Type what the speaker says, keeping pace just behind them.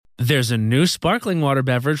There's a new sparkling water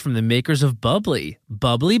beverage from the makers of Bubbly,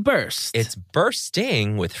 Bubbly Burst. It's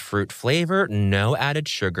bursting with fruit flavor, no added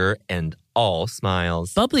sugar, and all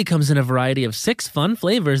smiles. Bubbly comes in a variety of 6 fun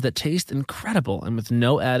flavors that taste incredible, and with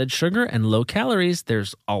no added sugar and low calories,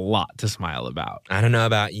 there's a lot to smile about. I don't know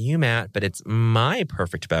about you, Matt, but it's my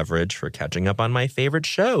perfect beverage for catching up on my favorite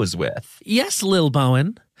shows with. Yes, Lil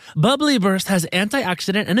Bowen. Bubbly Burst has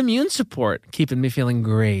antioxidant and immune support, keeping me feeling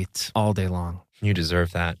great all day long. You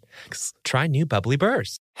deserve that. Try new Bubbly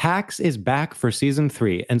Burst. Hacks is back for season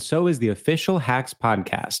 3, and so is the official Hacks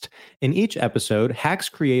podcast. In each episode, Hacks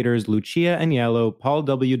creators Lucia Aniello, Paul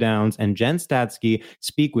W. Downs, and Jen Statsky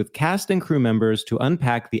speak with cast and crew members to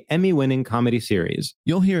unpack the Emmy-winning comedy series.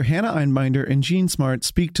 You'll hear Hannah Einbinder and Gene Smart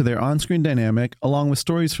speak to their on-screen dynamic, along with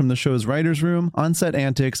stories from the show's writer's room, on-set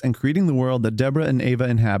antics, and creating the world that Deborah and Ava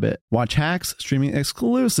inhabit. Watch Hacks, streaming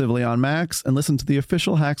exclusively on Max, and listen to the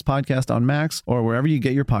official Hacks podcast on Max or wherever you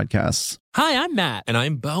get your podcasts. Hi, I'm Matt. And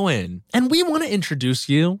I'm Bowen. And we want to introduce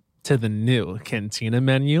you to the new Cantina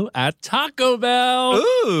menu at Taco Bell.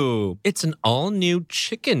 Ooh, it's an all-new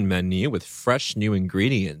chicken menu with fresh new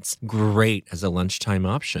ingredients. Great as a lunchtime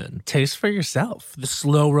option. Taste for yourself. The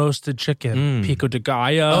slow-roasted chicken, pico de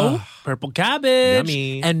gallo, purple cabbage,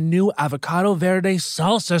 Yummy. and new avocado verde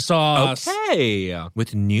salsa sauce. Okay.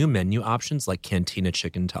 With new menu options like Cantina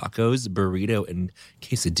chicken tacos, burrito, and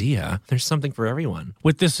quesadilla, there's something for everyone.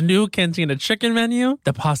 With this new Cantina chicken menu,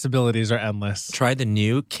 the possibilities are endless. Try the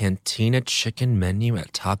new Cantina chicken menu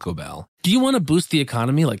at Taco Bell. Do you want to boost the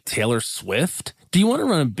economy like Taylor Swift? Do you want to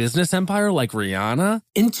run a business empire like Rihanna?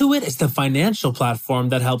 Intuit is the financial platform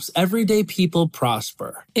that helps everyday people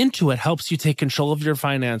prosper. Intuit helps you take control of your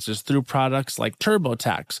finances through products like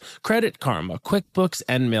TurboTax, Credit Karma, QuickBooks,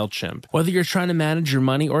 and MailChimp. Whether you're trying to manage your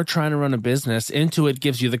money or trying to run a business, Intuit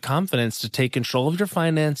gives you the confidence to take control of your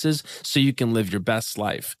finances so you can live your best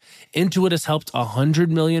life. Intuit has helped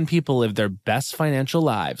 100 million people live their best financial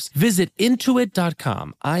lives. Visit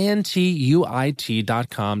Intuit.com, INTUIT.com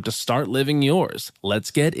to start living yours. Let's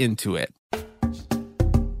get into it.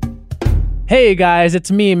 Hey guys, it's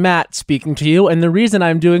me, Matt, speaking to you. And the reason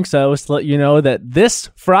I'm doing so is to let you know that this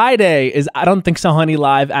Friday is I Don't Think So Honey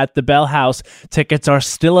Live at the Bell House. Tickets are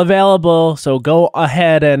still available, so go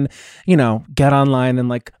ahead and, get online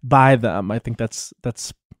and buy them. I think that's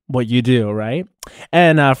what you do, right?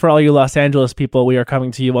 And for all you Los Angeles people, we are coming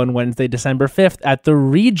to you on Wednesday, December 5th at the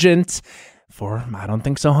Regent for I Don't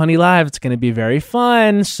Think So Honey Live. It's going to be very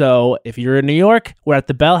fun. So if you're in New York, we're at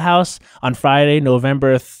the Bell House on Friday,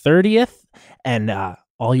 November 30th. And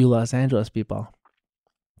all you Los Angeles people,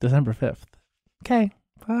 December 5th. Okay,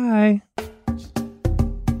 bye.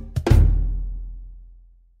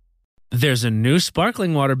 There's a new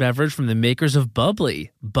sparkling water beverage from the makers of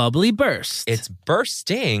Bubbly, Bubbly Burst. It's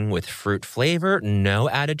bursting with fruit flavor, no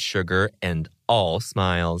added sugar, and all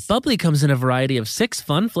smiles. Bubbly comes in a variety of 6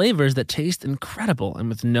 fun flavors that taste incredible, and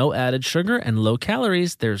with no added sugar and low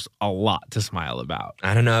calories, there's a lot to smile about.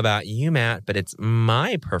 I don't know about you, Matt, but it's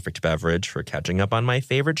my perfect beverage for catching up on my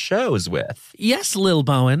favorite shows with. Yes, Lil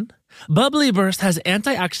Bowen. Bubbly Burst has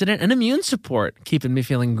antioxidant and immune support, keeping me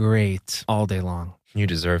feeling great all day long. You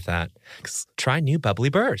deserve that. Try new Bubbly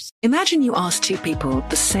Burst. Imagine you ask 2 people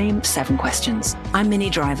the same 7 questions. I'm Minnie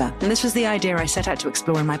Driver, and this was the idea I set out to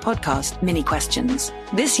explore in my podcast, Minnie Questions.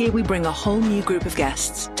 This year, we bring a whole new group of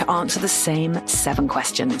guests to answer the same 7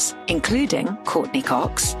 questions, including Courtney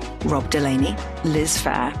Cox, Rob Delaney, Liz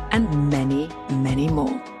Phair, and many, many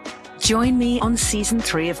more. Join me on Season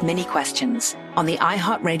 3 of Minnie Questions on the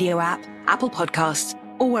iHeartRadio app, Apple Podcasts,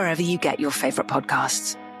 or wherever you get your favorite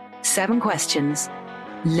podcasts. 7 questions,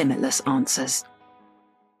 limitless answers.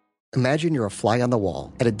 Imagine you're a fly on the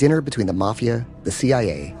wall at a dinner between the mafia, the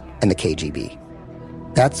CIA, and the KGB.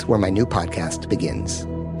 That's where my new podcast begins.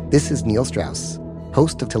 This is Neil Strauss,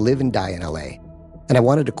 host of To Live and Die in LA, and I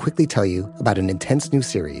wanted to quickly tell you about an intense new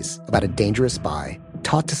series about a dangerous spy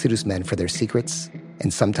taught to seduce men for their secrets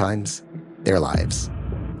and sometimes their lives.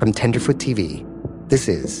 From Tenderfoot TV, this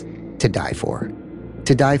is To Die For.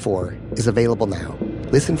 To Die For is available now.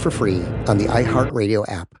 Listen for free on the iHeartRadio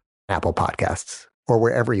app, Apple Podcasts, or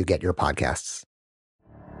wherever you get your podcasts.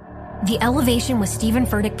 The Elevation with Stephen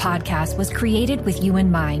Furtick podcast was created with you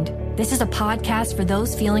in mind. This is a podcast for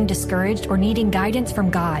those feeling discouraged or needing guidance from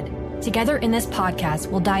God. Together in this podcast,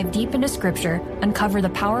 we'll dive deep into Scripture, uncover the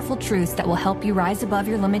powerful truths that will help you rise above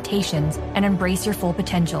your limitations and embrace your full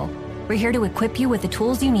potential. We're here to equip you with the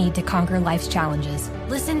tools you need to conquer life's challenges.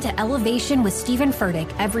 Listen to Elevation with Stephen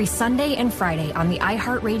Furtick every Sunday and Friday on the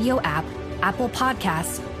iHeartRadio app, Apple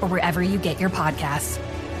Podcasts, or wherever you get your podcasts.